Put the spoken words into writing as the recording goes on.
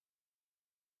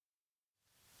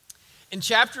In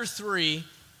chapter 3,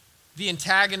 the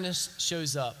antagonist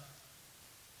shows up.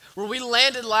 Where we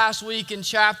landed last week in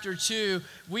chapter 2,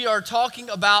 we are talking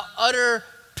about utter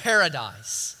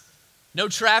paradise. No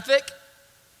traffic,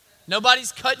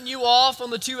 nobody's cutting you off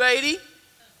on the 280,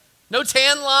 no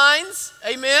tan lines,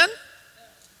 amen?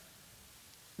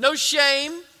 No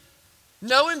shame,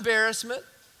 no embarrassment,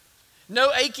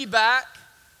 no achy back,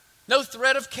 no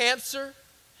threat of cancer,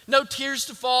 no tears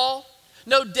to fall,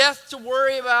 no death to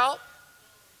worry about,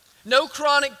 no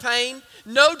chronic pain,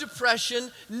 no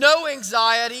depression, no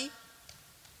anxiety,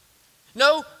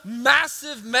 no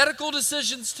massive medical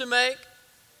decisions to make,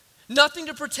 nothing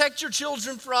to protect your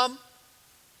children from.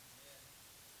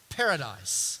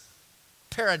 Paradise.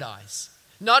 Paradise.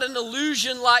 Not an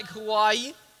illusion like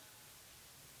Hawaii.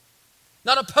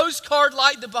 Not a postcard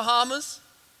like the Bahamas.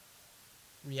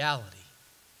 Reality.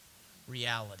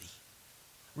 Reality.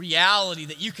 Reality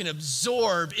that you can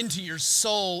absorb into your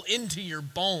soul, into your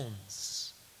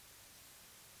bones.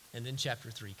 And then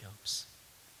chapter 3 comes.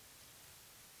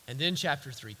 And then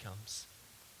chapter 3 comes.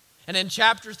 And in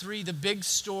chapter 3, the big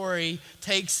story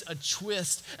takes a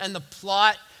twist and the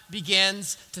plot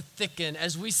begins to thicken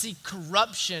as we see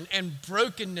corruption and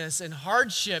brokenness and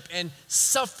hardship and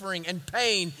suffering and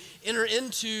pain enter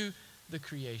into the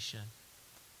creation.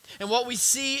 And what we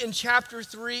see in chapter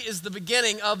 3 is the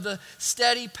beginning of the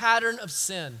steady pattern of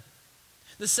sin.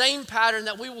 The same pattern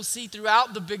that we will see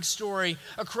throughout the big story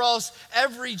across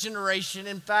every generation.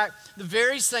 In fact, the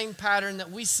very same pattern that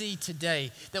we see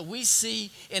today, that we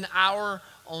see in our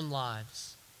own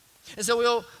lives. And so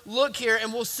we'll look here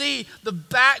and we'll see the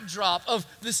backdrop of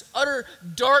this utter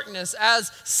darkness as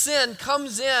sin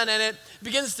comes in and it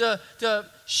begins to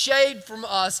shade from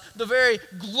us the very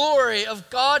glory of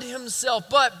God himself.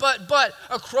 But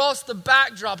across the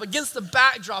backdrop, against the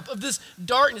backdrop of this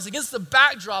darkness, against the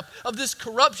backdrop of this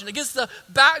corruption, against the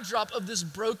backdrop of this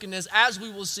brokenness, as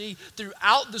we will see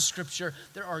throughout the scripture,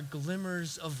 there are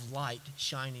glimmers of light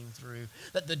shining through,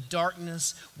 that the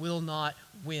darkness will not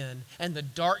win and the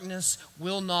darkness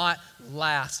will not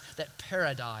last, that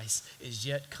paradise is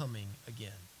yet coming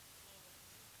again.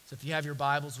 So if you have your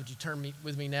Bibles, would you turn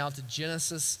with me now to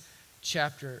Genesis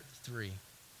chapter 3.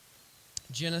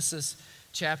 Genesis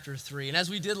chapter 3. And as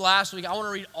we did last week, I want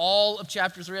to read all of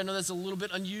chapter 3. I know that's a little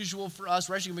bit unusual for us.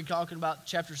 We're actually going to be talking about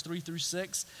chapters 3 through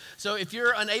 6. So if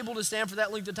you're unable to stand for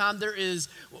that length of time, there is,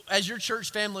 as your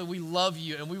church family, we love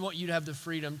you and we want you to have the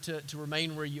freedom to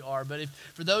remain where you are. But if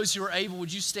for those who are able,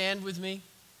 would you stand with me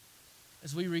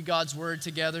as we read God's word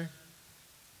together?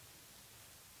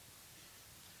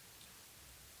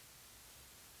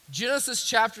 Genesis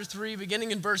chapter 3,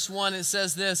 beginning in verse 1, it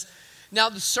says this: Now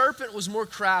the serpent was more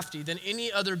crafty than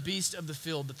any other beast of the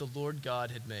field that the Lord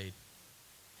God had made.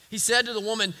 He said to the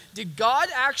woman, Did God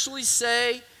actually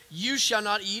say, You shall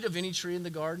not eat of any tree in the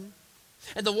garden?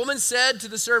 And the woman said to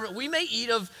the serpent, We may eat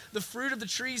of the fruit of the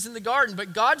trees in the garden,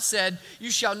 but God said,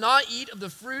 You shall not eat of the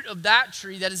fruit of that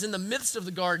tree that is in the midst of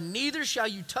the garden, neither shall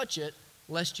you touch it,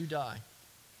 lest you die.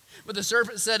 But the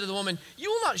serpent said to the woman, You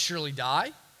will not surely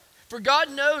die. For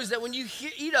God knows that when you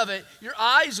eat of it, your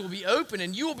eyes will be open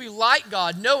and you will be like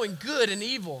God, knowing good and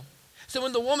evil. So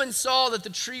when the woman saw that the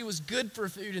tree was good for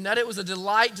food and that it was a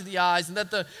delight to the eyes and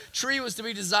that the tree was to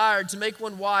be desired to make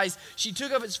one wise, she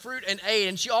took of its fruit and ate.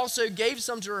 And she also gave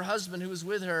some to her husband who was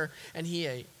with her, and he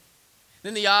ate.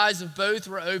 Then the eyes of both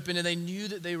were opened and they knew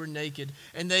that they were naked.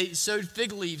 And they sewed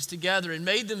fig leaves together and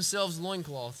made themselves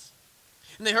loincloths.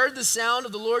 And they heard the sound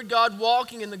of the Lord God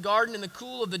walking in the garden in the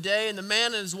cool of the day, and the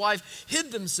man and his wife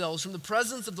hid themselves from the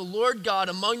presence of the Lord God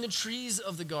among the trees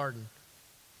of the garden.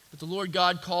 But the Lord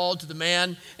God called to the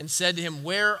man and said to him,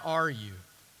 Where are you?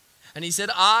 And he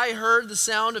said, I heard the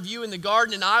sound of you in the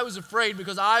garden, and I was afraid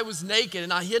because I was naked,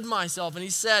 and I hid myself. And he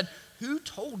said, Who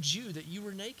told you that you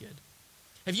were naked?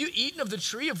 Have you eaten of the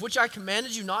tree of which I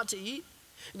commanded you not to eat?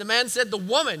 And the man said, The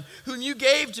woman whom you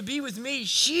gave to be with me,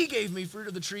 she gave me fruit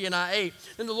of the tree, and I ate.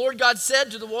 Then the Lord God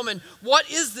said to the woman, What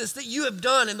is this that you have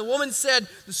done? And the woman said,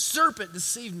 The serpent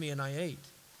deceived me, and I ate.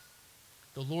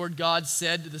 The Lord God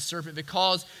said to the serpent,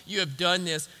 Because you have done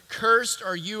this, cursed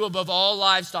are you above all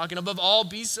livestock and above all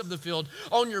beasts of the field.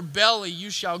 On your belly you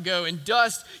shall go, and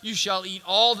dust you shall eat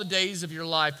all the days of your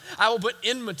life. I will put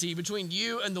enmity between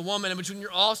you and the woman, and between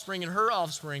your offspring and her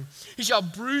offspring. He shall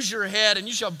bruise your head, and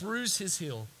you shall bruise his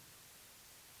heel.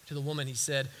 To the woman he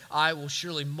said, I will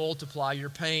surely multiply your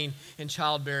pain in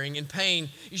childbearing. In pain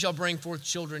you shall bring forth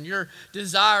children. Your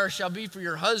desire shall be for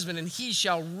your husband, and he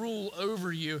shall rule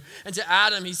over you. And to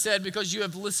Adam he said, because you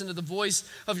have listened to the voice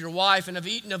of your wife and have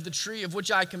eaten of the tree of which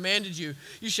I commanded you,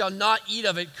 you shall not eat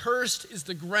of it. Cursed is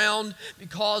the ground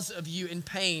because of you. In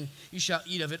pain you shall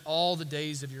eat of it all the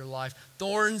days of your life.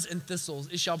 Thorns and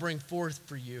thistles it shall bring forth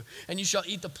for you. And you shall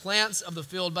eat the plants of the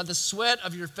field. By the sweat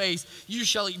of your face you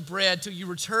shall eat bread till you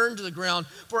return to the ground,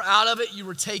 for out of it you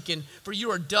were taken. For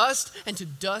you are dust, and to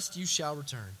dust you shall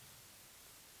return.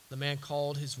 The man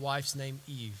called his wife's name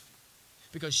Eve,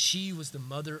 because she was the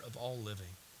mother of all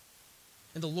living.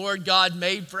 And the Lord God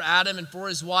made for Adam and for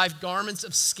his wife garments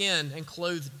of skin and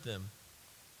clothed them.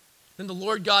 Then the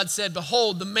Lord God said,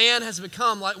 behold, the man has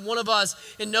become like one of us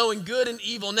in knowing good and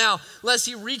evil. Now, lest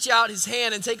he reach out his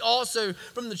hand and take also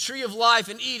from the tree of life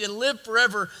and eat and live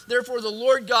forever. Therefore the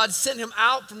Lord God sent him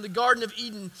out from the Garden of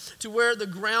Eden to work the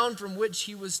ground from which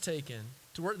he was taken.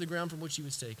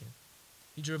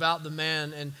 He drove out the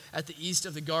man, and at the east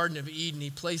of the Garden of Eden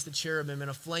he placed the cherubim and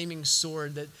a flaming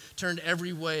sword that turned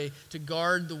every way to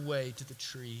guard the way to the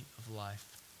tree of life.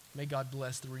 May God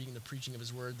bless the reading and the preaching of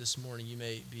his word this morning. You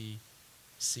may be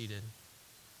seated.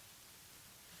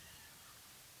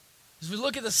 As we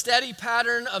look at the steady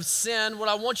pattern of sin, what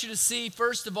I want you to see,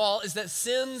 first of all, is that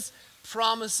sin's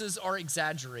promises are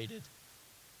exaggerated.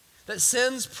 That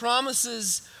sin's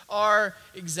promises are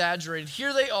exaggerated.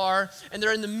 Here they are, and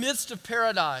they're in the midst of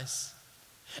paradise.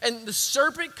 And the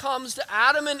serpent comes to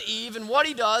Adam and Eve, and what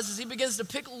he does is he begins to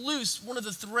pick loose one of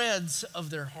the threads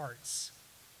of their hearts.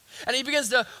 And he begins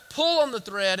to pull on the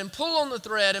thread and pull on the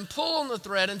thread and pull on the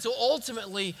thread until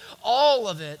ultimately all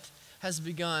of it has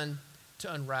begun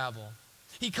to unravel.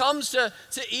 He comes to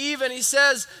Eve and he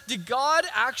says, did God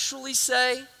actually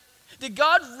say? Did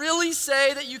God really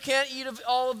say that you can't eat of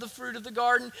all of the fruit of the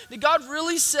garden? Did God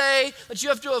really say that you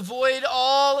have to avoid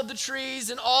all of the trees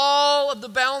and all of the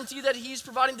bounty that he's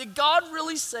providing? Did God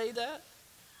really say that?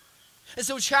 And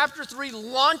so chapter 3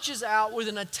 launches out with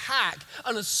an attack,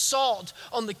 an assault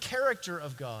on the character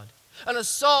of God, an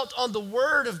assault on the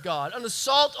word of God, an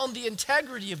assault on the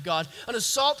integrity of God, an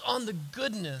assault on the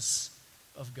goodness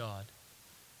of God.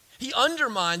 He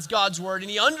undermines God's word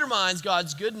and he undermines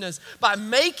God's goodness by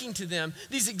making to them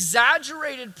these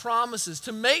exaggerated promises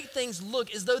to make things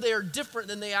look as though they are different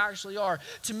than they actually are,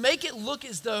 to make it look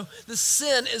as though the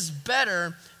sin is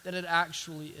better than it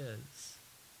actually is.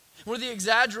 One of the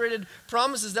exaggerated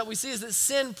promises that we see is that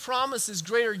sin promises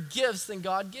greater gifts than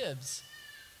God gives.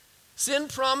 Sin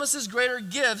promises greater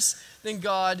gifts than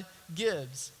God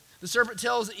gives. The serpent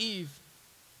tells Eve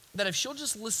that if she'll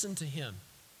just listen to him,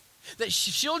 that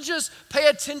she'll just pay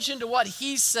attention to what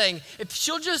he's saying, if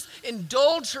she'll just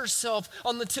indulge herself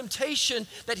on the temptation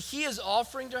that he is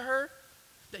offering to her,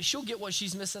 that she'll get what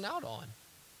she's missing out on.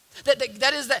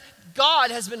 That is that God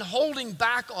has been holding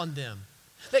back on them.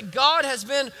 That God has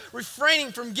been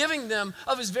refraining from giving them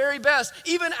of his very best.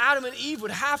 Even Adam and Eve would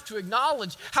have to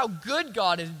acknowledge how good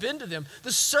God had been to them.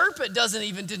 The serpent doesn't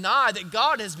even deny that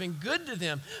God has been good to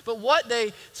them. But what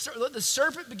the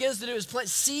serpent begins to do is plant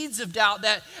seeds of doubt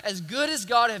that as good as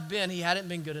God had been, he hadn't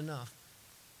been good enough.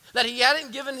 That he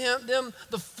hadn't given them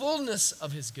the fullness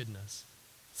of his goodness.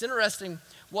 It's interesting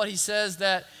what he says,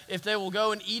 that if they will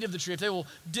go and eat of the tree, if they will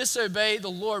disobey the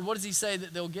Lord, what does he say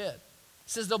that they'll get?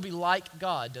 He says they'll be like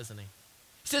God, doesn't he?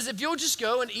 He says if you'll just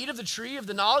go and eat of the tree of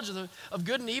the knowledge of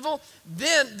good and evil,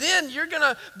 then you're going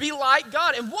to be like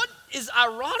God. And what is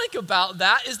ironic about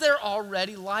that is they're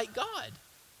already like God.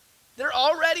 They're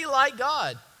already like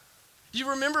God. Do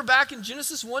you remember back in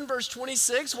Genesis 1 verse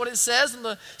 26 what it says on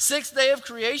the sixth day of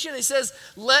creation? It says,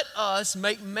 let us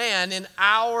make man in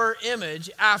our image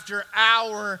after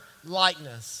our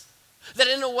likeness. That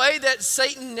in a way that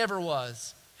Satan never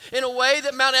was. In a way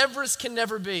that Mount Everest can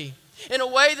never be. In a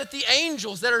way that the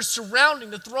angels that are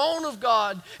surrounding the throne of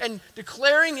God and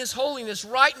declaring his holiness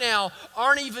right now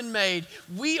aren't even made.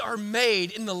 We are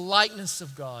made in the likeness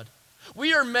of God.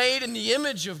 We are made in the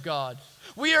image of God.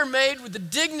 We are made with the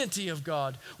dignity of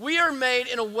God. We are made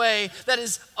in a way that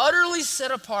is utterly set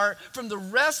apart from the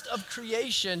rest of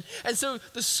creation. And so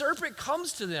the serpent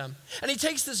comes to them and he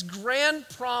takes this grand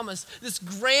promise, this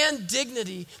grand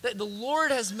dignity that the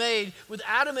Lord has made with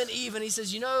Adam and Eve. And he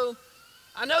says,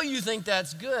 I know you think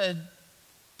that's good,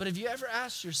 but have you ever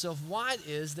asked yourself why it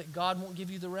is that God won't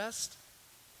give you the rest?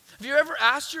 Have you ever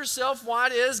asked yourself why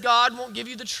it is God won't give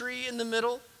you the tree in the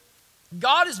middle?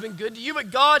 God has been good to you,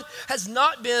 but God has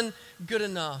not been good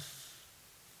enough.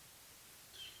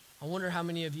 I wonder how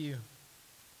many of you,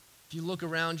 if you look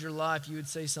around your life, you would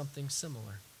say something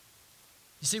similar.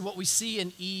 You see, what we see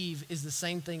in Eve is the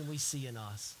same thing we see in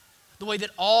us. the way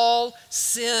that all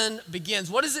sin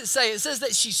begins. What does it say? It says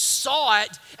that she saw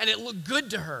it and it looked good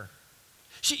to her.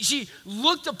 She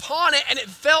looked upon it and it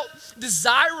felt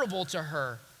desirable to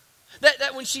her.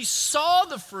 That when she saw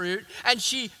the fruit and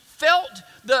she felt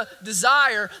the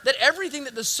desire, that everything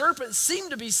that the serpent seemed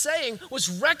to be saying was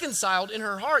reconciled in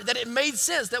her heart, that it made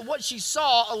sense, that what she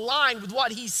saw aligned with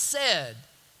what he said.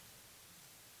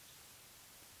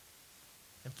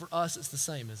 And for us, it's the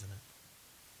same, isn't it?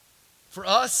 For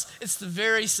us, it's the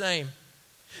very same.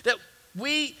 That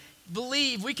we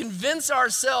believe, we convince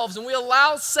ourselves, and we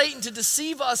allow Satan to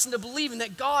deceive us into believing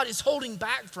that God is holding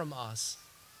back from us.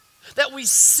 That we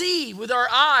see with our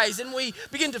eyes and we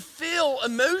begin to feel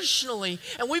emotionally,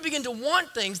 and we begin to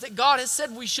want things that God has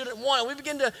said we shouldn't want. And we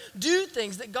begin to do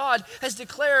things that God has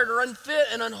declared are unfit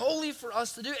and unholy for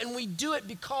us to do. And we do it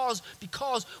because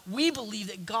we believe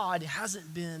that God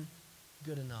hasn't been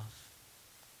good enough.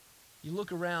 You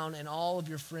look around and all of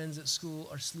your friends at school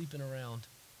are sleeping around.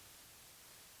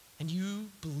 And you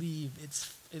believe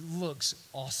it looks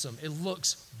awesome. It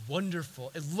looks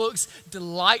wonderful. It looks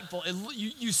delightful.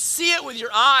 You see it with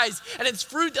your eyes, and it's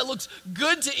fruit that looks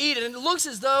good to eat, and it looks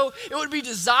as though it would be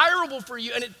desirable for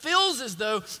you, and it feels as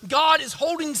though God is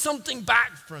holding something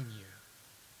back from you.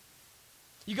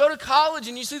 You go to college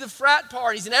and you see the frat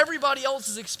parties, and everybody else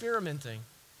is experimenting.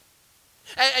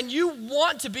 And you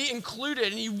want to be included,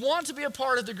 and you want to be a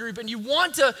part of the group, and you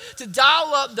want to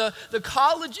dial up the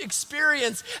college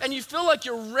experience, and you feel like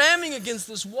you're ramming against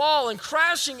this wall and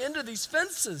crashing into these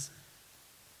fences.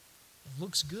 It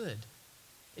looks good.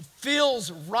 It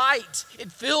feels right.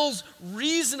 It feels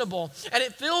reasonable. And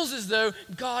it feels as though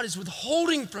God is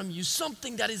withholding from you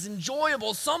something that is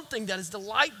enjoyable, something that is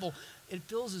delightful. It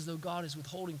feels as though God is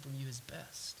withholding from you his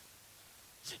best.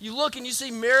 You look and you see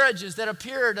marriages that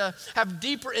appear to have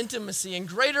deeper intimacy and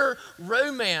greater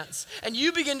romance. And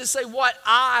you begin to say, what?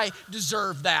 I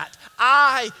deserve that.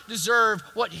 I deserve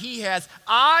what he has.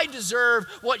 I deserve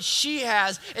what she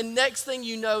has. And next thing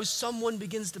you know, someone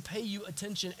begins to pay you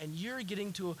attention, and you're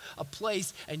getting to a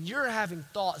place and you're having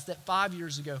thoughts that 5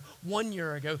 years ago, 1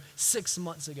 year ago, 6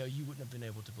 months ago, you wouldn't have been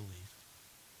able to believe.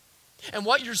 And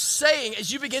what you're saying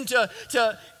as you begin to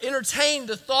entertain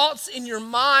the thoughts in your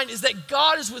mind is that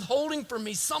God is withholding from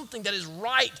me something that is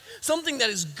right, something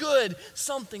that is good,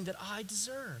 something that I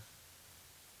deserve.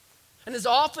 And as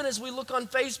often as we look on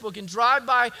Facebook and drive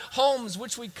by homes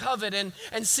which we covet and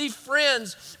see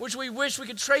friends which we wish we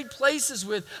could trade places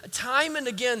with, time and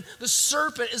again, the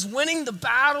serpent is winning the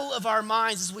battle of our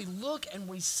minds as we look and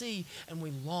we see and we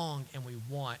long and we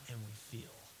want and we feel.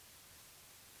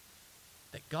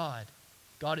 That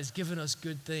God has given us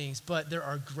good things, but there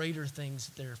are greater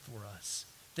things there for us,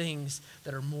 things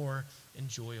that are more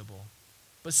enjoyable.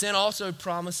 But sin also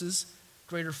promises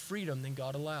greater freedom than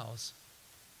God allows.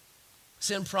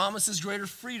 Sin promises greater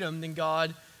freedom than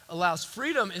God allows.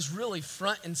 Freedom is really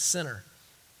front and center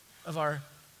of our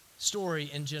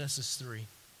story in Genesis 3.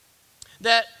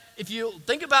 That if you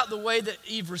think about the way that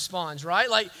Eve responds, right?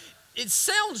 Like, it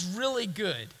sounds really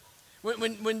good.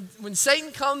 When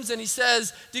Satan comes and he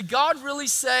says, did God really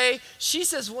say? She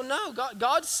says, well, no,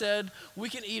 God said we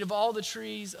can eat of all the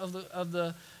trees of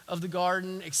the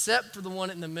garden except for the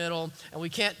one in the middle, and we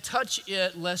can't touch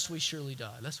it lest we surely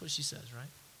die. That's what she says, right?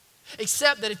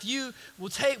 Except that if you will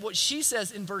take what she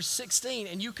says in verse 16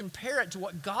 and you compare it to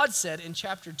what God said in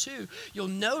chapter 2, you'll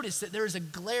notice that there is a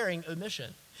glaring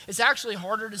omission. It's actually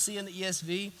harder to see in the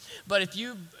ESV, but if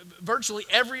you, virtually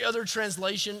every other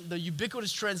translation, the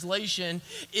ubiquitous translation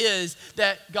is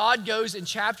that God goes in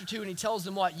chapter 2 and he tells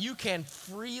them what? You can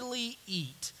freely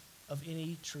eat of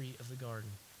any tree of the garden.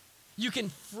 You can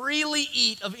freely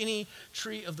eat of any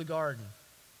tree of the garden.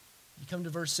 You come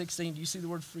to verse 16, do you see the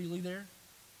word freely there?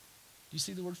 Do you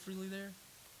see the word freely there?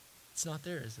 It's not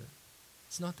there, is it?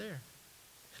 It's not there.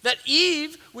 That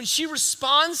Eve, when she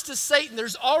responds to Satan,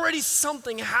 there's already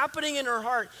something happening in her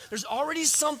heart. There's already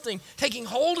something taking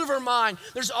hold of her mind.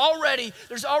 There's already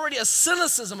a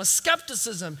cynicism, a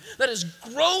skepticism that is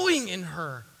growing in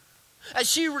her. As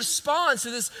she responds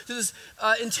to this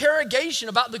interrogation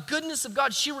about the goodness of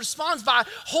God, she responds by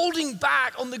holding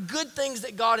back on the good things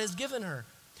that God has given her.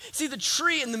 See, the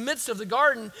tree in the midst of the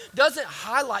garden doesn't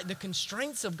highlight the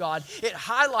constraints of God. It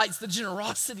highlights the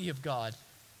generosity of God.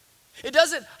 It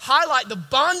doesn't highlight the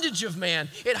bondage of man.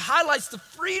 It highlights the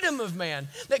freedom of man.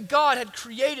 That God had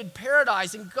created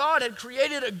paradise and God had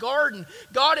created a garden.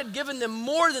 God had given them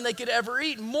more than they could ever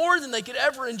eat, more than they could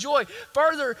ever enjoy,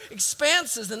 farther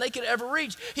expanses than they could ever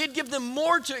reach. He had given them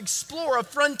more to explore, a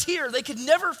frontier. They could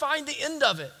never find the end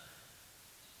of it.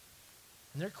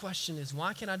 And their question is,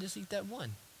 why can't I just eat that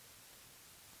one?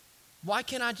 Why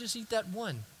can't I just eat that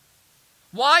one?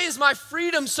 Why is my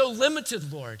freedom so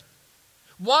limited, Lord?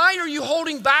 Why are you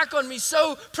holding back on me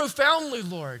so profoundly,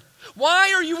 Lord?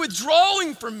 Why are you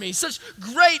withdrawing from me such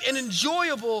great and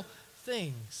enjoyable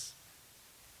things?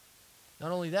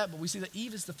 Not only that, but we see that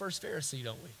Eve is the first Pharisee,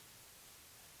 don't we?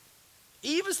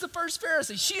 Eve is the first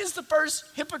Pharisee. She is the first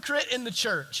hypocrite in the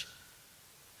church.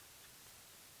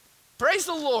 Praise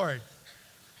the Lord.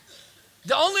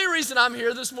 The only reason I'm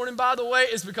here this morning, by the way,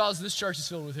 is because this church is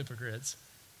filled with hypocrites.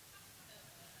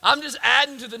 I'm just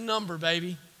adding to the number,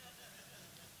 baby.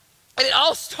 And it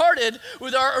all started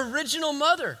with our original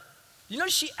mother. You know,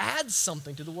 she adds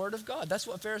something to the Word of God. That's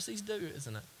what Pharisees do,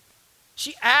 isn't it?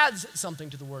 She adds something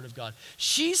to the Word of God.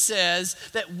 She says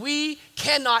that we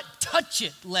cannot touch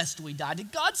it lest we die.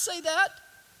 Did God say that?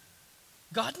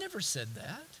 God never said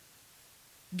that.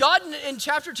 God in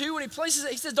chapter 2, when he places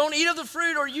it, he says, don't eat of the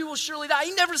fruit or you will surely die.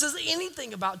 He never says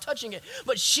anything about touching it.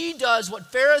 But she does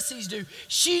what Pharisees do.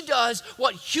 She does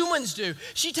what humans do.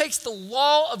 She takes the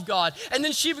law of God and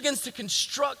then she begins to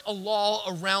construct a law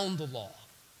around the law.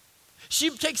 She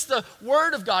takes the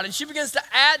word of God and she begins to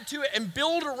add to it and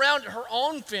build around it her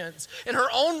own fence and her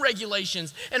own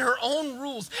regulations and her own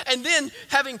rules. And then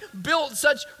having built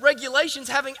such regulations,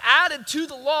 having added to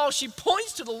the law, she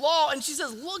points to the law and she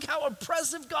says, look how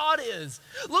oppressive God is.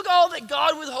 Look all that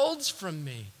God withholds from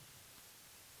me.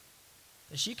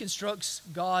 And she constructs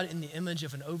God in the image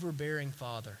of an overbearing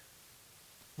father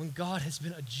when God has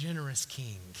been a generous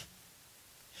king.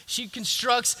 She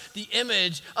constructs the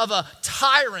image of a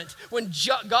tyrant when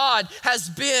God has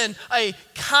been a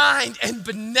kind and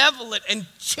benevolent and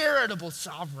charitable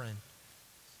sovereign.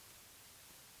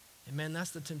 And man,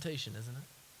 that's the temptation, isn't it?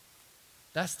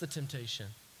 That's the temptation.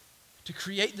 To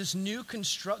create this new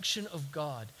construction of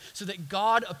God so that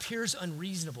God appears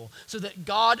unreasonable, so that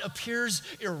God appears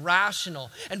irrational.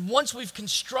 And once we've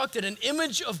constructed an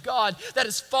image of God that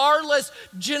is far less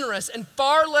generous and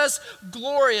far less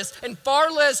glorious and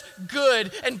far less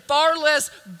good and far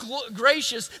less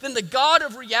gracious than the God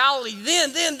of reality,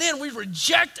 then we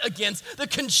reject against the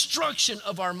construction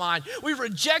of our mind. We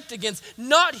reject against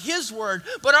not his word,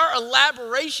 but our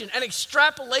elaboration and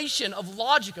extrapolation of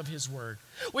logic of his word.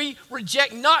 We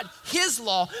reject not his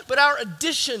law, but our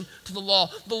addition to the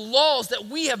laws that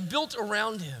we have built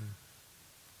around him.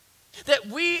 That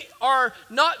we are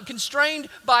not constrained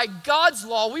by God's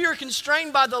law, we are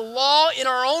constrained by the law in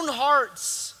our own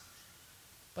hearts,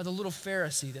 by the little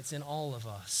Pharisee that's in all of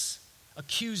us,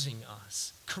 accusing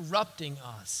us, corrupting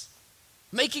us,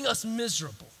 making us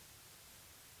miserable.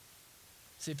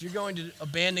 See, if you're going to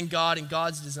abandon God and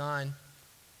God's design,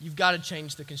 you've got to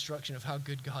change the construction of how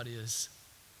good God is.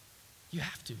 You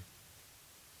have to.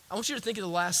 I want you to think of the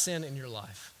last sin in your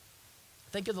life.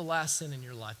 Think of the last sin in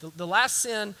your life. The last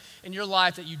sin in your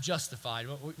life that you justified.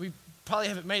 We probably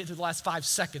haven't made it through the last 5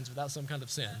 seconds without some kind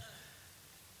of sin.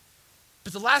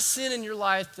 But the last sin in your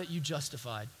life that you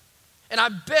justified. And I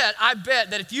bet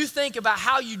that if you think about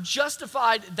how you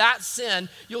justified that sin,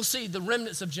 you'll see the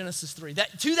remnants of Genesis 3.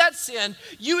 That to that sin,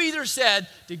 you either said,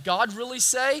 did God really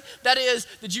say? That is,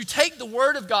 did you take the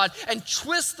word of God and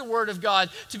twist the word of God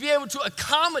to be able to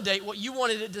accommodate what you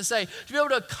wanted it to say, to be able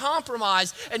to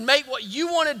compromise and make what you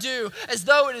want to do as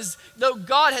though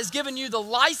God has given you the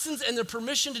license and the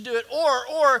permission to do it,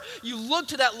 or you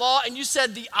looked to that law and you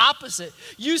said the opposite.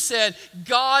 You said,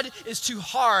 God is too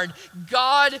hard.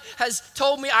 God has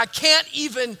told me I can't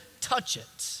even touch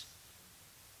it.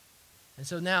 And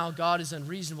so now God is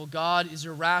unreasonable, God is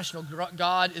irrational,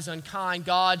 God is unkind,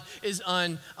 God is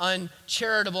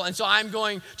uncharitable. And so I'm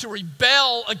going to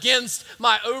rebel against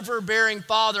my overbearing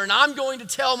father, and I'm going to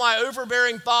tell my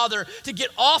overbearing father to get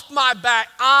off my back.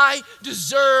 I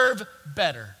deserve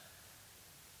better.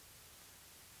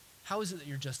 How is it that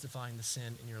you're justifying the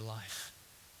sin in your life?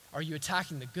 Are you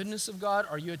attacking the goodness of God?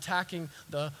 Are you attacking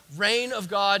the reign of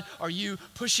God? Are you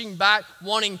pushing back,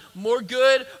 wanting more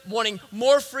good, wanting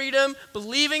more freedom,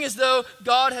 believing as though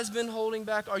God has been holding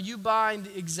back? Are you buying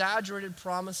the exaggerated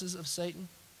promises of Satan?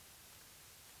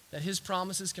 That his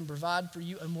promises can provide for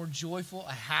you a more joyful,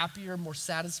 a happier, more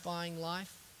satisfying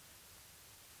life?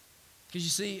 Because you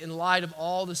see, in light of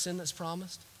all the sin that's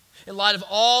promised, in light of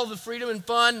all the freedom and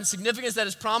fun and significance that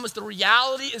is promised, the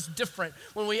reality is different.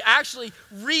 When we actually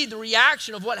read the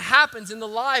reaction of what happens in the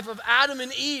life of Adam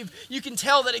and Eve, you can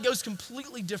tell that it goes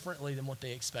completely differently than what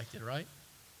they expected, right?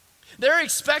 They're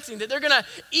expecting that they're going to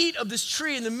eat of this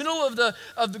tree in the middle of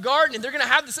the garden, and they're going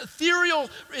to have this ethereal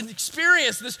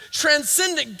experience, this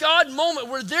transcendent God moment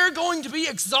where they're going to be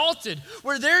exalted,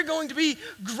 where they're going to be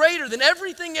greater than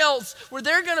everything else, where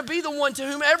they're going to be the one to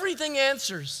whom everything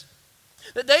answers.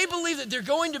 That they believe that they're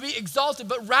going to be exalted,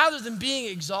 but rather than being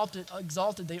exalted,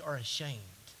 they are ashamed.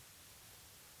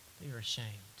 They were ashamed.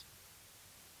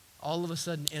 All of a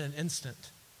sudden, in an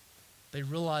instant, they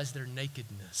realized their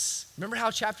nakedness. Remember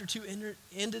how chapter 2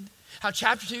 ended? How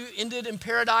chapter 2 ended in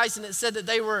paradise, and it said that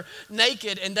they were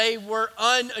naked and they were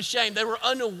unashamed. They were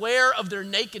unaware of their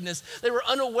nakedness. They were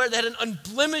unaware. They had an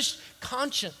unblemished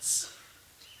conscience.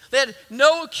 They had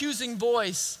no accusing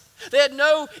voice. They had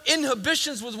no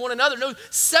inhibitions with one another, no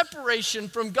separation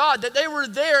from God, that they were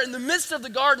there in the midst of the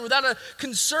garden without a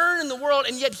concern in the world.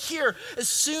 And yet here, as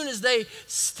soon as they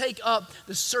take up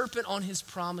the serpent on his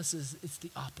promises, it's the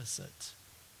opposite.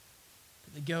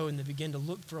 They go and they begin to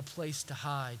look for a place to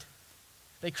hide.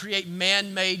 They create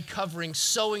man-made coverings,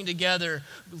 sewing together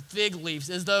fig leaves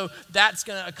as though that's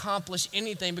going to accomplish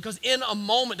anything. Because in a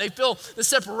moment, they feel the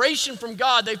separation from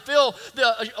God. They feel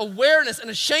the awareness and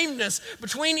ashamedness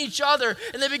between each other.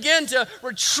 And they begin to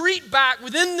retreat back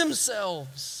within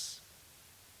themselves.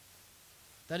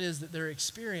 That is, that their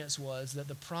experience was that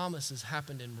the promises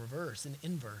happened in reverse, in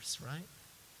inverse, right?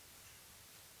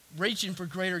 Reaching for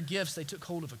greater gifts, they took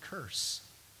hold of a curse.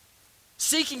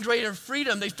 Seeking greater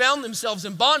freedom, they found themselves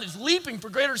in bondage. Leaping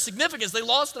for greater significance, they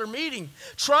lost their meaning.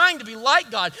 Trying to be like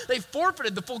God, they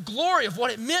forfeited the full glory of what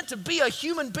it meant to be a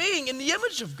human being in the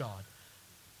image of God.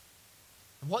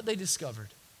 And what they discovered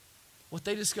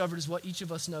is what each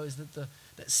of us know, is that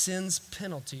sin's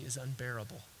penalty is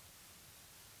unbearable.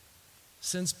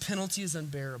 Sin's penalty is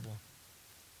unbearable.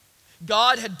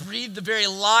 God had breathed the very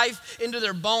life into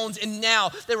their bones, and now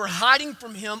they were hiding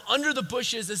from him under the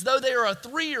bushes as though they were a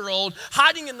 3-year-old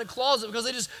hiding in the closet because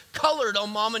they just colored on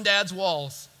mom and dad's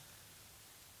walls.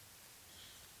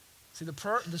 See,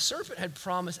 the serpent had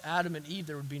promised Adam and Eve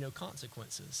there would be no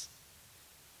consequences.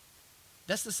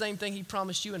 That's the same thing he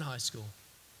promised you in high school.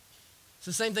 It's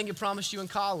the same thing he promised you in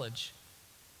college.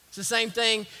 It's the same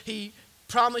thing he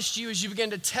promised you as you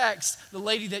began to text the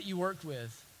lady that you worked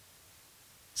with.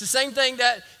 It's the same thing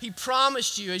that he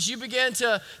promised you as you began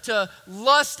to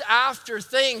lust after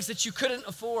things that you couldn't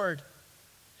afford.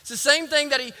 It's the same thing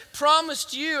that he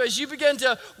promised you as you began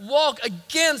to walk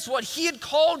against what he had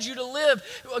called you to live,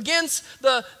 against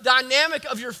the dynamic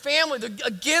of your family,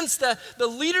 against the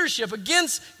leadership,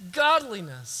 against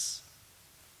godliness.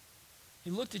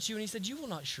 He looked at you and he said, "You will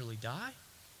not surely die.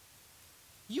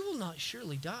 You will not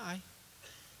surely die.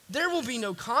 There will be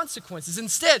no consequences."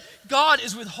 Instead, God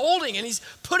is withholding, and he's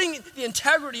putting the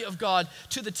integrity of God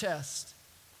to the test.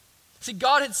 See,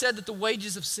 God had said that the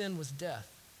wages of sin was death.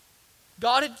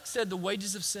 God had said the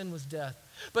wages of sin was death.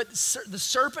 But the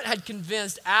serpent had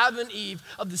convinced Adam and Eve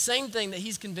of the same thing that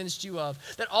he's convinced you of.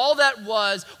 That all that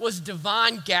was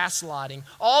divine gaslighting.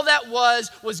 All that was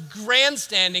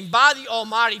grandstanding by the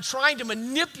Almighty, trying to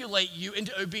manipulate you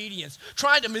into obedience.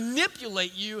 Trying to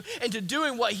manipulate you into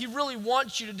doing what he really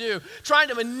wants you to do. Trying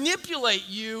to manipulate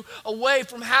you away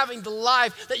from having the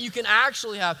life that you can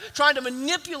actually have. Trying to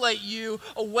manipulate you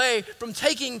away from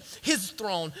taking his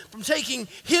throne, from taking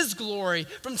his glory,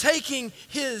 from taking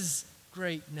his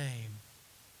great name.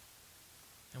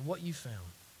 And what you found,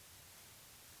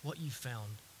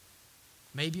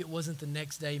 maybe it wasn't the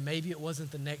next day, maybe it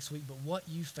wasn't the next week, but what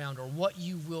you found, or what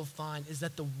you will find, is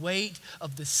that the weight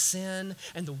of the sin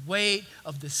and the weight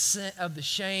of the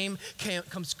shame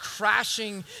comes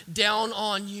crashing down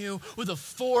on you with a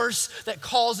force that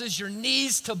causes your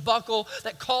knees to buckle,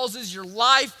 that causes your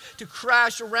life to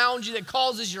crash around you, that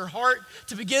causes your heart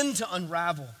to begin to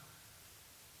unravel.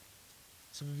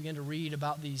 So we begin to read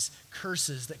about these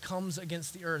curses that comes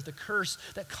against the earth, the curse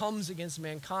that comes against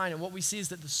mankind. And what we see is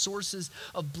that the sources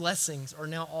of blessings are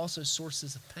now also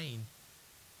sources of pain.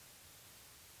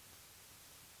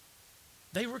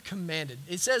 They were commanded.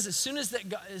 It says as soon as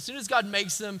God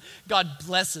makes them, God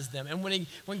blesses them. And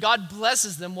when God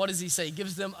blesses them, what does he say? He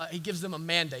gives them a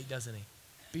mandate, doesn't he?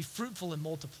 Be fruitful and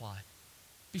multiply.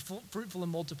 Be fruitful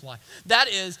and multiply. That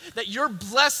is, that your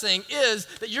blessing is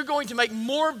that you're going to make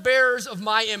more bearers of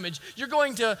my image.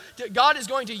 God is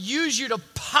going to use you to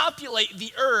populate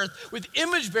the earth with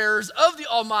image bearers of the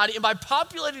Almighty. And by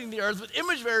populating the earth with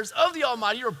image bearers of the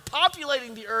Almighty, you're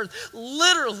populating the earth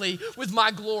literally with my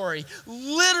glory,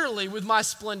 literally with my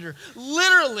splendor,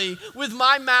 literally with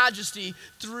my majesty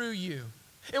through you.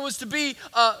 It was to be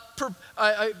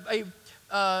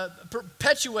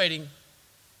perpetuating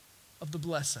of the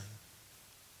blessing.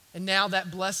 And now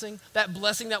that blessing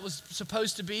that was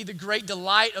supposed to be the great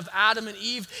delight of Adam and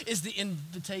Eve, is the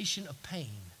invitation of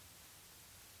pain.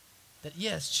 That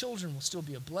yes, children will still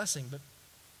be a blessing, but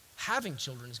having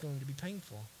children is going to be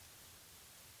painful.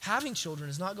 Having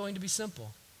children is not going to be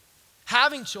simple.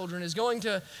 having children is going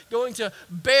to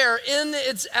bear in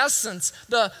its essence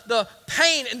the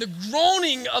pain and the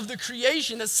groaning of the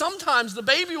creation, that sometimes the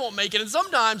baby won't make it, and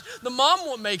sometimes the mom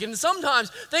won't make it, and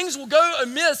sometimes things will go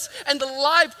amiss and the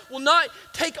life will not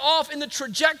take off in the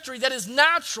trajectory that is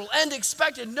natural and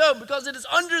expected. No, because it is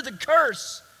under the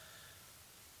curse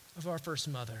of our first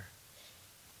mother.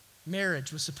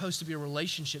 Marriage was supposed to be a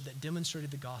relationship that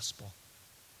demonstrated the gospel.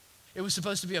 It was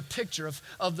supposed to be a picture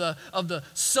of the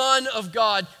Son of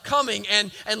God coming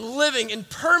and living in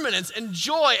permanence and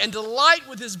joy and delight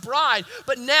with his bride.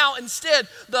 But now instead,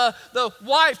 the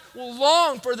wife will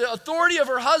long for the authority of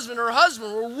her husband. Her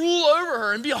husband will rule over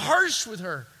her and be harsh with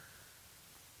her.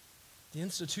 The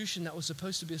institution that was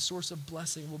supposed to be a source of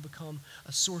blessing will become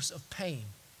a source of pain,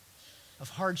 of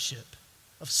hardship,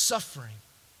 of suffering,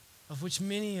 of which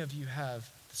many of you have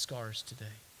the scars today.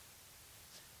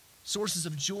 Sources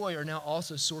of joy are now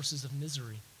also sources of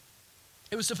misery.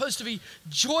 It was supposed to be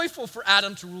joyful for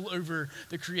Adam to rule over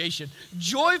the creation,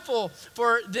 joyful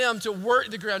for them to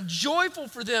work the ground, joyful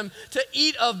for them to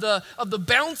eat of the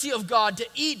bounty of God, to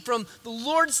eat from the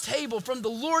Lord's table, from the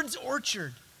Lord's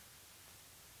orchard.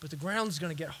 But the ground's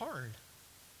going to get hard.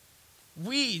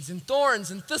 Weeds and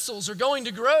thorns and thistles are going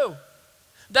to grow.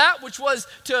 That which was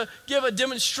to give a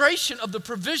demonstration of the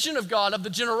provision of God, of the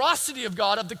generosity of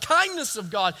God, of the kindness of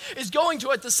God, is going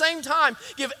to at the same time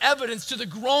give evidence to the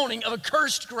groaning of a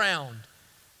cursed ground.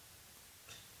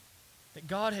 That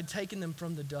God had taken them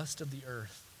from the dust of the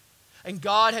earth. And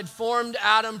God had formed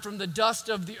Adam from the dust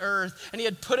of the earth, and he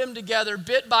had put him together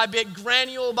bit by bit,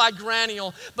 granule by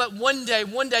granule. But one day,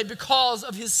 because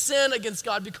of his sin against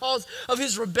God, because of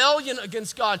his rebellion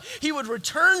against God, he would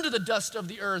return to the dust of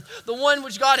the earth. The one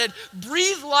which God had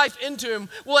breathed life into him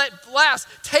will at last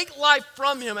take life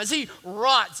from him as he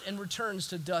rots and returns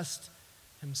to dust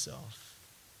himself.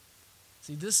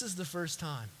 See, this is the first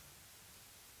time.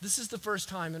 This is the first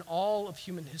time in all of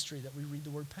human history that we read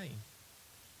the word pain.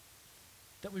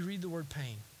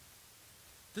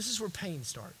 This is where pain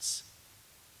starts.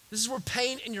 This is where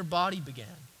pain in your body began.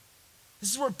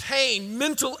 This is where pain,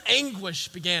 mental anguish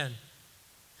began.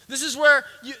 This is where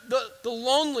the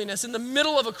loneliness in the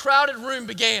middle of a crowded room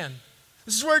began.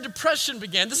 This is where depression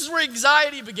began. This is where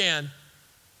anxiety began.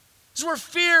 This is where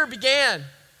fear began.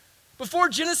 Before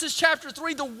Genesis chapter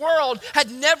 3, the world had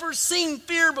never seen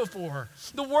fear before.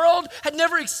 The world had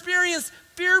never experienced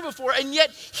fear before, and yet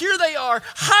here they are,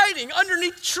 hiding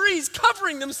underneath trees,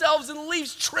 covering themselves in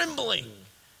leaves, trembling.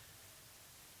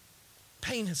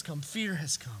 Pain has come, fear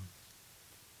has come.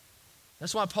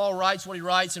 That's why Paul writes what he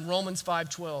writes in Romans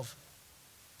 5:12.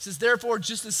 He says, therefore,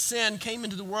 just as sin came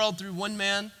into the world through one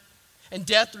man, and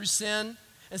death through sin,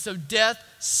 and so death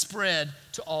spread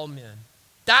to all men.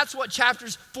 That's what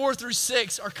chapters 4 through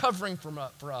 6 are covering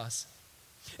for us.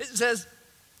 It says,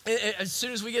 as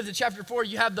soon as we get to chapter 4,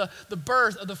 you have the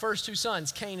birth of the first two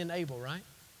sons, Cain and Abel, right?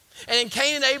 And in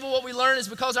Cain and Abel, what we learn is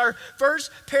because our first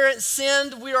parents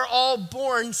sinned, we are all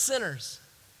born sinners.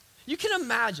 You can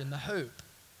imagine the hope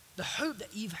that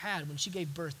Eve had when she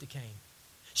gave birth to Cain.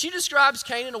 She describes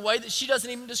Cain in a way that she doesn't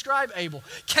even describe Abel.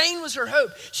 Cain was her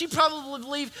hope. She probably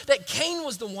believed that Cain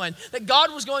was the one that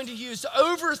God was going to use to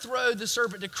overthrow the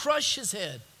serpent, to crush his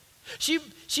head. She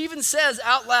even says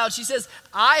out loud, she says,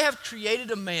 I have created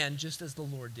a man just as the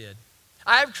Lord did.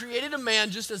 I have created a man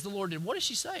just as the Lord did. What is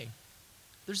she saying?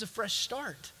 There's a fresh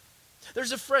start.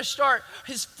 There's a fresh start.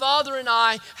 His father and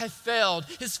I have failed.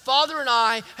 His father and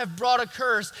I have brought a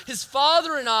curse. His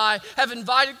father and I have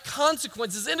invited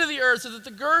consequences into the earth so that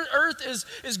the earth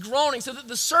is groaning, so that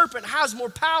the serpent has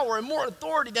more power and more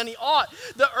authority than he ought.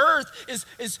 The earth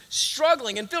is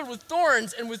struggling and filled with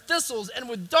thorns and with thistles and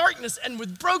with darkness and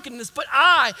with brokenness. But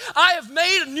I have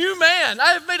made a new man.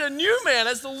 I have made a new man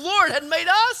as the Lord had made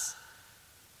us.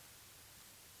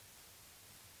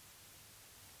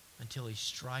 Until he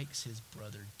strikes his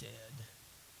brother dead.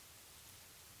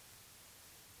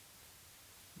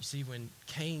 You see, when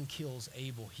Cain kills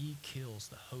Abel, he kills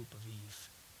the hope of Eve.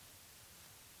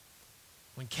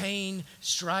 When Cain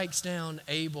strikes down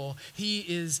Abel, he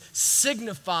is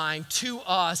signifying to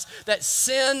us that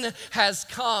sin has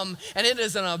come, and it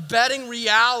is an abetting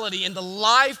reality in the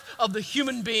life of the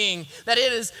human being, that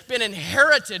it has been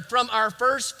inherited from our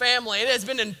first family. It has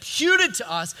been imputed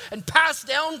to us and passed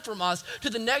down from us to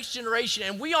the next generation,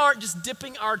 and we aren't just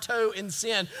dipping our toe in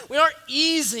sin. We aren't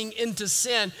easing into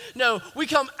sin. No, we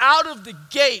come out of the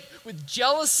gate with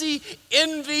jealousy,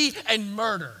 envy, and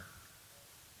murder.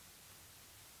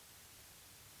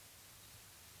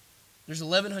 There's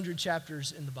 1,100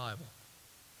 chapters in the Bible.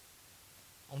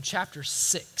 On chapter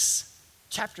 6,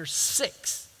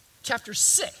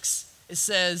 it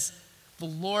says, the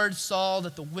Lord saw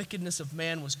that the wickedness of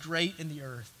man was great in the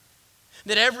earth,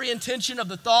 that every intention of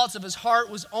the thoughts of his heart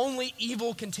was only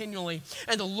evil continually.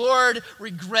 And the Lord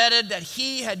regretted that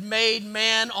he had made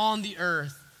man on the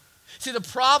earth. See, the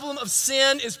problem of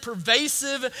sin is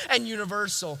pervasive and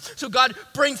universal. So God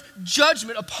brings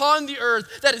judgment upon the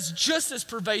earth that is just as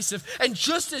pervasive and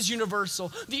just as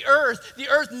universal. The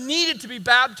earth needed to be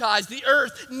baptized. The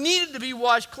earth needed to be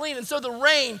washed clean. And so the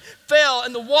rain fell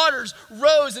and the waters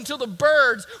rose until the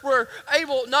birds were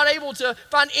not able to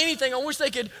find anything on which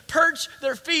they could perch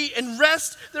their feet and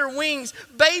rest their wings.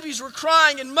 Babies were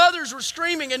crying and mothers were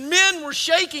screaming and men were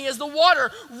shaking as the water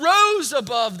rose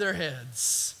above their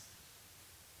heads.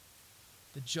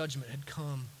 The judgment had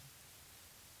come.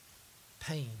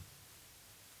 Pain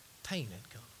had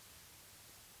come.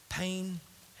 Pain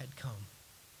had come.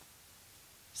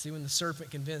 See, when the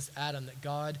serpent convinced Adam that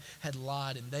God had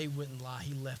lied and they wouldn't lie,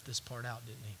 he left this part out,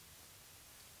 didn't he?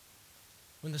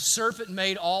 When the serpent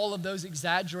made all of those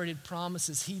exaggerated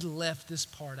promises, he left this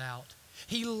part out.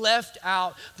 He left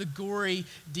out the gory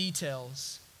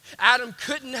details. Adam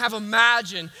couldn't have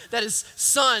imagined that his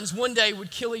sons one day would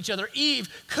kill each other. Eve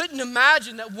couldn't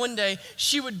imagine that one day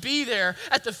she would be there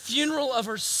at the funeral of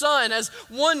her son as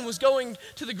one was going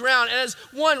to the ground and as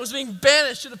one was being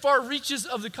banished to the far reaches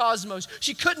of the cosmos.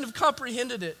 She couldn't have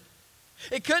comprehended it.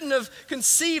 It couldn't have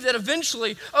conceived that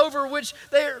eventually over which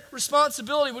their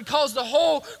responsibility would cause the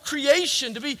whole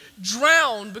creation to be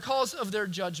drowned because of their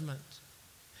judgment.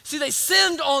 See, they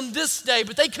sinned on this day,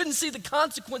 but they couldn't see the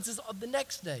consequences of the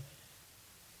next day.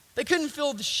 They couldn't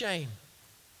feel the shame.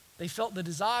 They felt the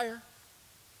desire.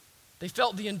 They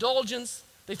felt the indulgence.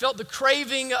 They felt the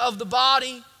craving of the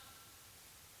body.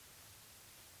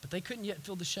 But they couldn't yet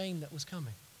feel the shame that was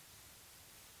coming.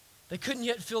 They couldn't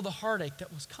yet feel the heartache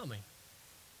that was coming.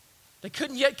 They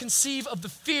couldn't yet conceive of the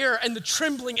fear and the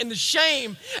trembling and the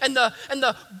shame and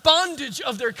the bondage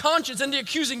of their conscience and the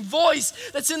accusing voice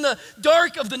that's in the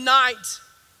dark of the night.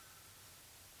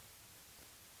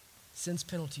 Sin's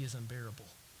penalty is unbearable.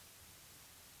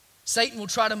 Satan will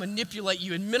try to manipulate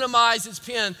you and minimize its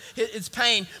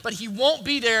pain, but he won't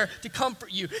be there to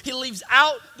comfort you. He leaves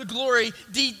out the gory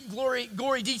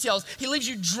details. He leaves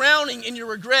you drowning in your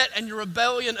regret and your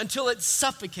rebellion until it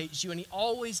suffocates you, and he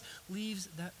always leaves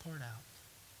that part out.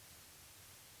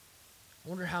 I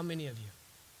wonder how many of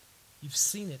you've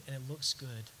seen it and it looks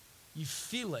good. You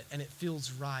feel it and it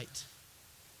feels right.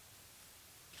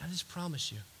 Can I just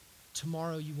promise you,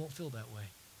 tomorrow you won't feel that way.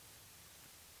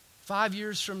 5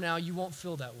 years from now, you won't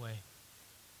feel that way.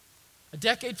 A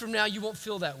decade from now, you won't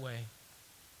feel that way.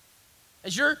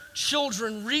 As your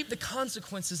children reap the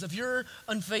consequences of your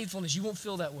unfaithfulness, you won't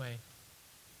feel that way.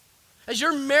 As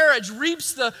your marriage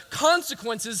reaps the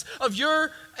consequences of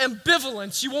your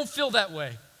ambivalence, you won't feel that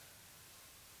way.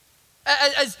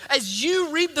 As you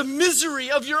reap the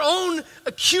misery of your own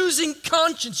accusing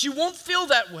conscience, you won't feel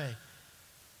that way.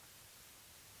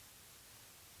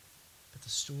 But the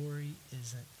story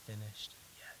isn't finished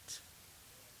yet.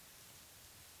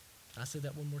 Can I say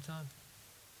that one more time?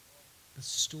 The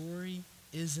story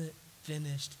isn't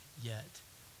finished yet.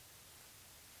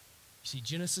 You see,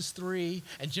 Genesis 3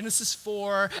 and Genesis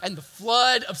 4 and the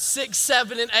flood of 6,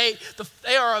 7, and 8,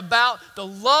 they are about the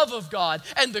love of God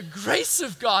and the grace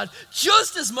of God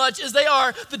just as much as they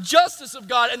are the justice of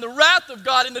God and the wrath of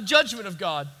God and the judgment of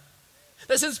God.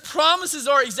 That since promises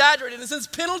are exaggerated, and since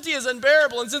penalty is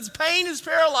unbearable, and since pain is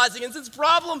paralyzing, and since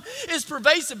problem is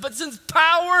pervasive, but since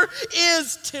power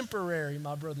is temporary,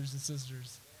 my brothers and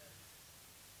sisters.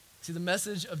 See, the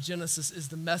message of Genesis is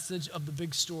the message of the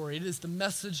big story. It is the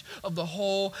message of the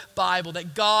whole Bible,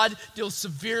 that God deals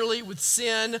severely with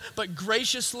sin, but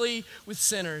graciously with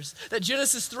sinners. That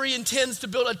Genesis 3 intends to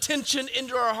build a tension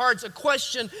into our hearts, a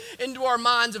question into our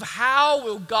minds of how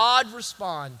will God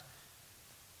respond?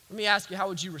 Let me ask you, how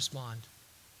would you respond?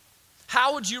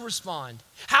 How would you respond?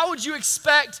 How would you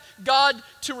expect God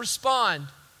to respond?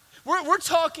 We're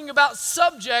talking about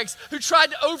subjects who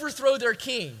tried to overthrow their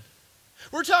king.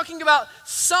 We're talking about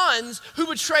sons who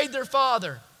betrayed their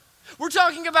father. We're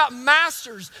talking about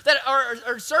masters that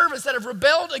are servants that have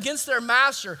rebelled against their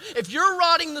master. If you're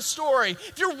writing the story,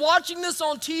 if you're watching this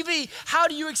on TV, how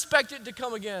do you expect it to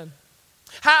come again?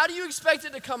 How do you expect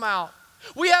it to come out?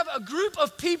 We have a group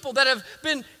of people that have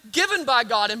been given by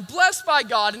God and blessed by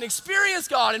God and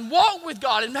experienced God and walked with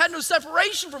God and had no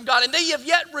separation from God, and they have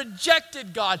yet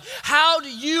rejected God. How do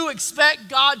you expect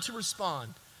God to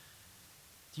respond?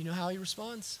 Do you know how he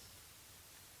responds?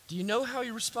 Do you know how he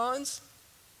responds?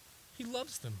 He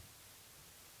loves them.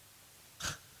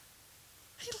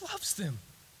 He loves them.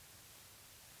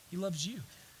 He loves you.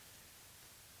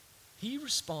 He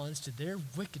responds to their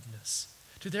wickedness,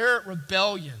 to their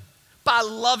rebellion by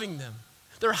loving them.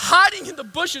 They're hiding in the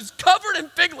bushes, covered in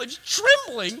fig leaves,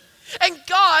 trembling, and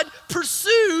God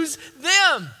pursues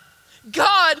them.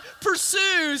 God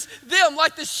pursues them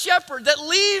like the shepherd that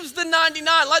leaves the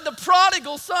 99, like the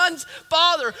prodigal son's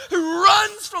father who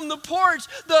runs from the porch.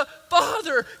 The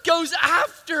father goes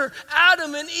after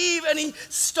Adam and Eve and he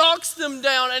stalks them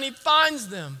down and he finds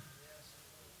them.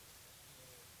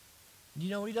 You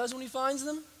know what he does when he finds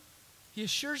them? He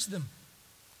assures them.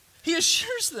 He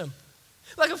assures them.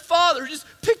 Like a father who just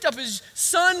picked up his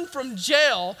son from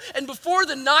jail, and before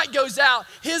the night goes out,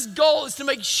 his goal is to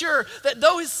make sure that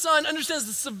though his son understands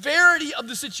the severity of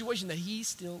the situation, that he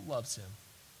still loves him.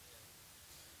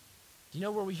 Do you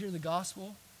know where we hear the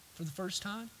gospel for the first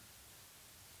time?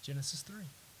 Genesis 3.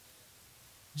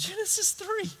 Genesis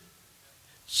 3.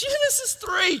 Genesis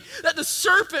 3, that the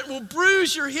serpent will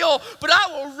bruise your heel, but I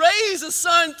will raise a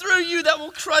son through you that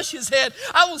will crush his head.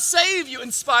 I will save you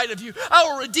in spite of you. I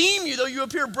will redeem you though you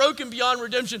appear broken beyond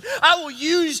redemption. I will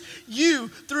use you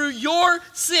through your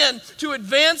sin to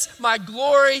advance my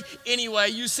glory anyway.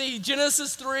 You see,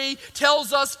 Genesis 3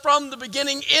 tells us from the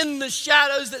beginning in the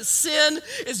shadows that sin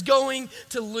is going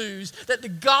to lose, that the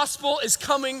gospel is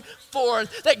coming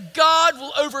forth, that God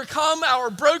will overcome our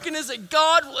brokenness, that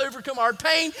God will overcome our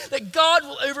pain, that God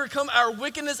will overcome our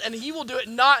wickedness, and he will do it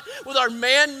not with our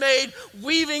man-made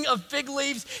weaving of fig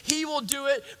leaves. He will do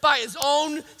it by his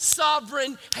own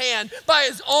sovereign hand, by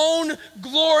his own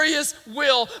glorious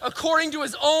will, according to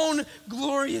his own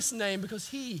glorious name, because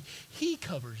he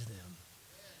covers them.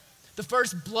 The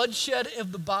first bloodshed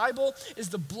of the Bible is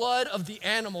the blood of the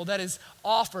animal that is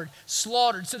offered,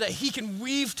 slaughtered, so that he can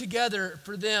weave together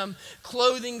for them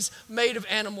clothings made of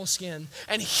animal skin.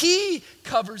 And he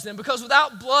covers them, because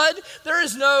without blood, there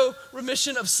is no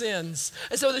remission of sins.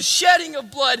 And so the shedding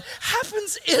of blood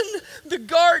happens in the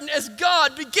garden as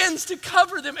God begins to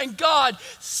cover them. And God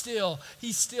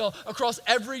he's still, across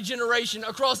every generation,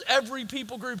 across every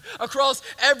people group, across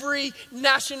every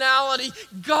nationality,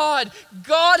 God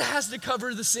has to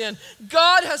cover the sin.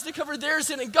 God has to cover their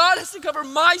sin, and God has to cover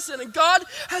my sin, and God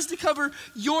has to cover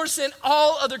your sin.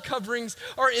 All other coverings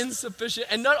are insufficient.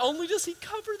 And not only does he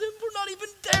cover them, we're not even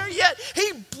there yet.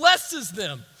 He blesses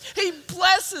them. He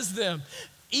blesses them.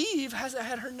 Eve hasn't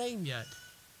had her name yet.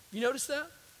 You notice that?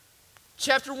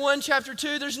 Chapter 1, chapter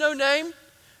 2, there's no name.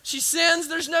 She sins,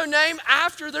 there's no name.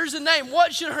 After, there's a name.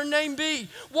 What should her name be?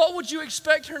 What would you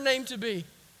expect her name to be?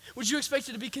 Would you expect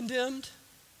it to be condemned?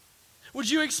 Would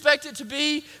you expect it to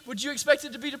be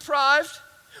deprived?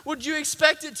 Would you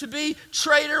expect it to be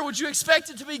traitor? Would you expect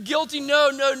it to be guilty? No.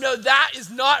 That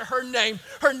is not her name.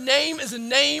 Her name is a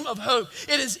name of hope.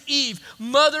 It is Eve,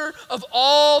 mother of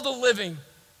all the living.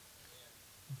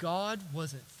 God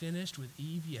wasn't finished with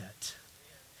Eve yet.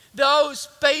 Those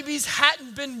babies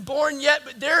hadn't been born yet,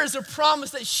 but there is a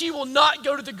promise that she will not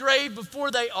go to the grave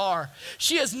before they are.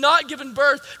 She has not given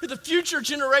birth to the future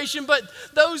generation, but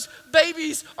those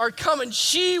babies are coming.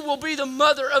 She will be the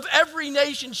mother of every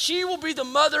nation. She will be the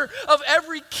mother of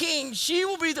every king. She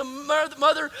will be the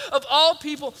mother of all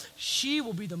people. She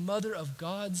will be the mother of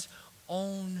God's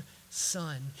own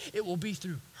son. It will be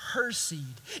through her seed.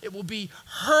 It will be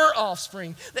her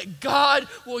offspring that God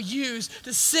will use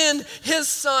to send his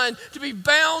son to be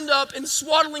bound up in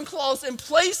swaddling cloths and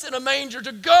placed in a manger,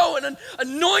 to go and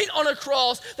anoint on a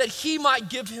cross that he might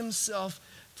give himself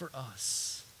for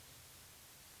us.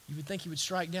 You would think he would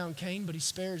strike down Cain, but he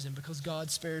spares him because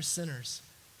God spares sinners.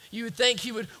 You would think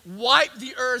he would wipe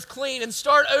the earth clean and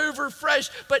start over fresh,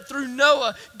 but through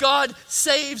Noah, God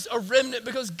saves a remnant,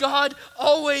 because God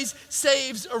always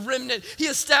saves a remnant. He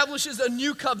establishes a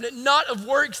new covenant, not of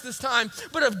works this time,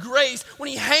 but of grace, when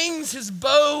he hangs his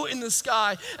bow in the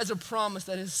sky as a promise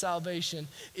that his salvation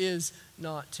is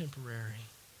not temporary.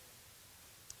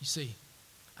 You see,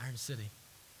 Iron City,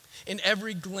 in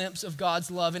every glimpse of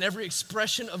God's love, in every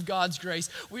expression of God's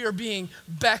grace, we are being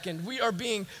beckoned. We are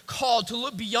being called to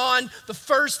look beyond the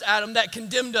first Adam that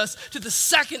condemned us to the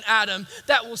second Adam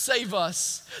that will save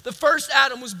us. The first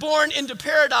Adam was born into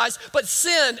paradise, but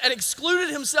sinned and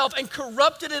excluded himself and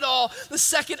corrupted it all. The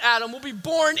second Adam will be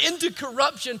born into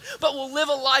corruption, but will live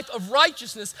a life of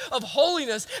righteousness, of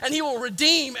holiness, and he will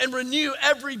redeem and renew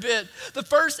every bit. The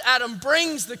first Adam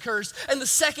brings the curse, and the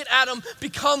second Adam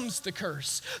becomes the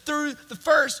curse. Through the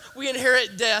first, we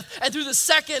inherit death. And through the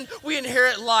second, we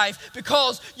inherit life.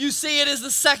 Because you see, it is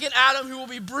the second Adam who will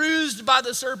be bruised by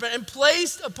the serpent and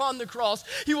placed upon the cross.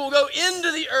 He will go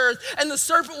into the earth, and the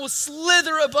serpent will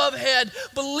slither above head,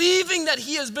 believing that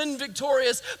he has been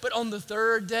victorious. But on the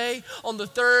third day,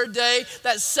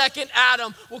 that second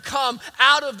Adam will come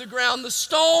out of the ground. The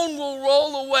stone will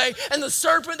roll away, and the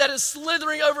serpent that is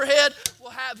slithering overhead will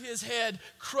have his head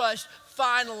crushed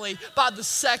finally by the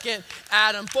second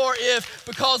Adam. For if,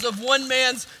 because of one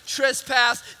man's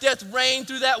trespass, death reigned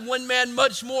through that one man,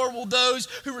 much more will those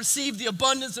who receive the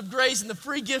abundance of grace and the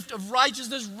free gift of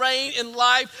righteousness reign in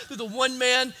life through the one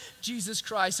man, Jesus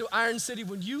Christ. So Iron City,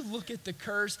 when you look at the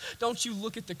curse, don't you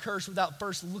look at the curse without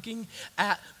first looking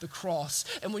at the cross.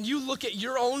 And when you look at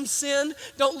your own sin,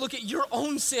 don't look at your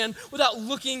own sin without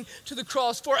looking to the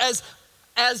cross. For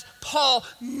as Paul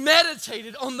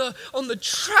meditated on the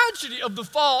tragedy of the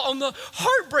fall, on the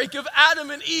heartbreak of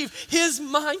Adam and Eve, his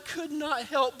mind could not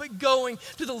help but going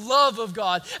to the love of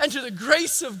God and to the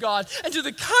grace of God and to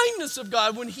the kindness of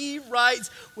God when he writes,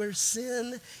 where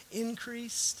sin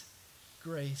increased,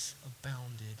 grace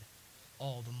abounded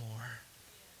all the more.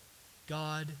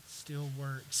 God still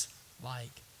works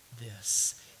like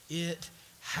this. It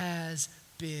has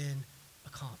been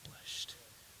accomplished.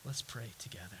 Let's pray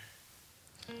together.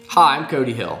 Hi, I'm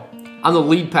Cody Hill. I'm the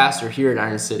lead pastor here at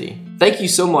Iron City. Thank you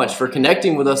so much for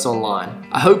connecting with us online.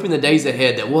 I hope in the days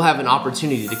ahead that we'll have an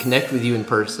opportunity to connect with you in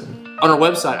person. On our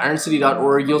website,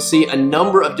 ironcity.org, you'll see a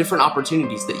number of different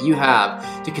opportunities that you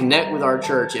have to connect with our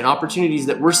church and opportunities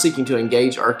that we're seeking to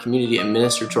engage our community and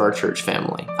minister to our church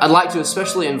family. I'd like to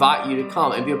especially invite you to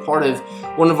come and be a part of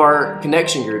one of our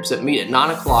connection groups that meet at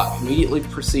 9 o'clock immediately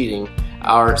preceding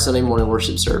our Sunday morning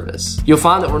worship service. You'll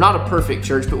find that we're not a perfect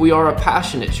church, but we are a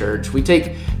passionate church. We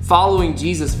take following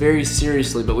Jesus very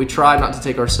seriously, but we try not to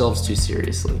take ourselves too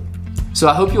seriously. So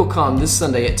I hope you'll come this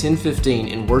Sunday at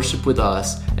 10:15 and worship with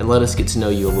us and let us get to know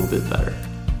you a little bit better.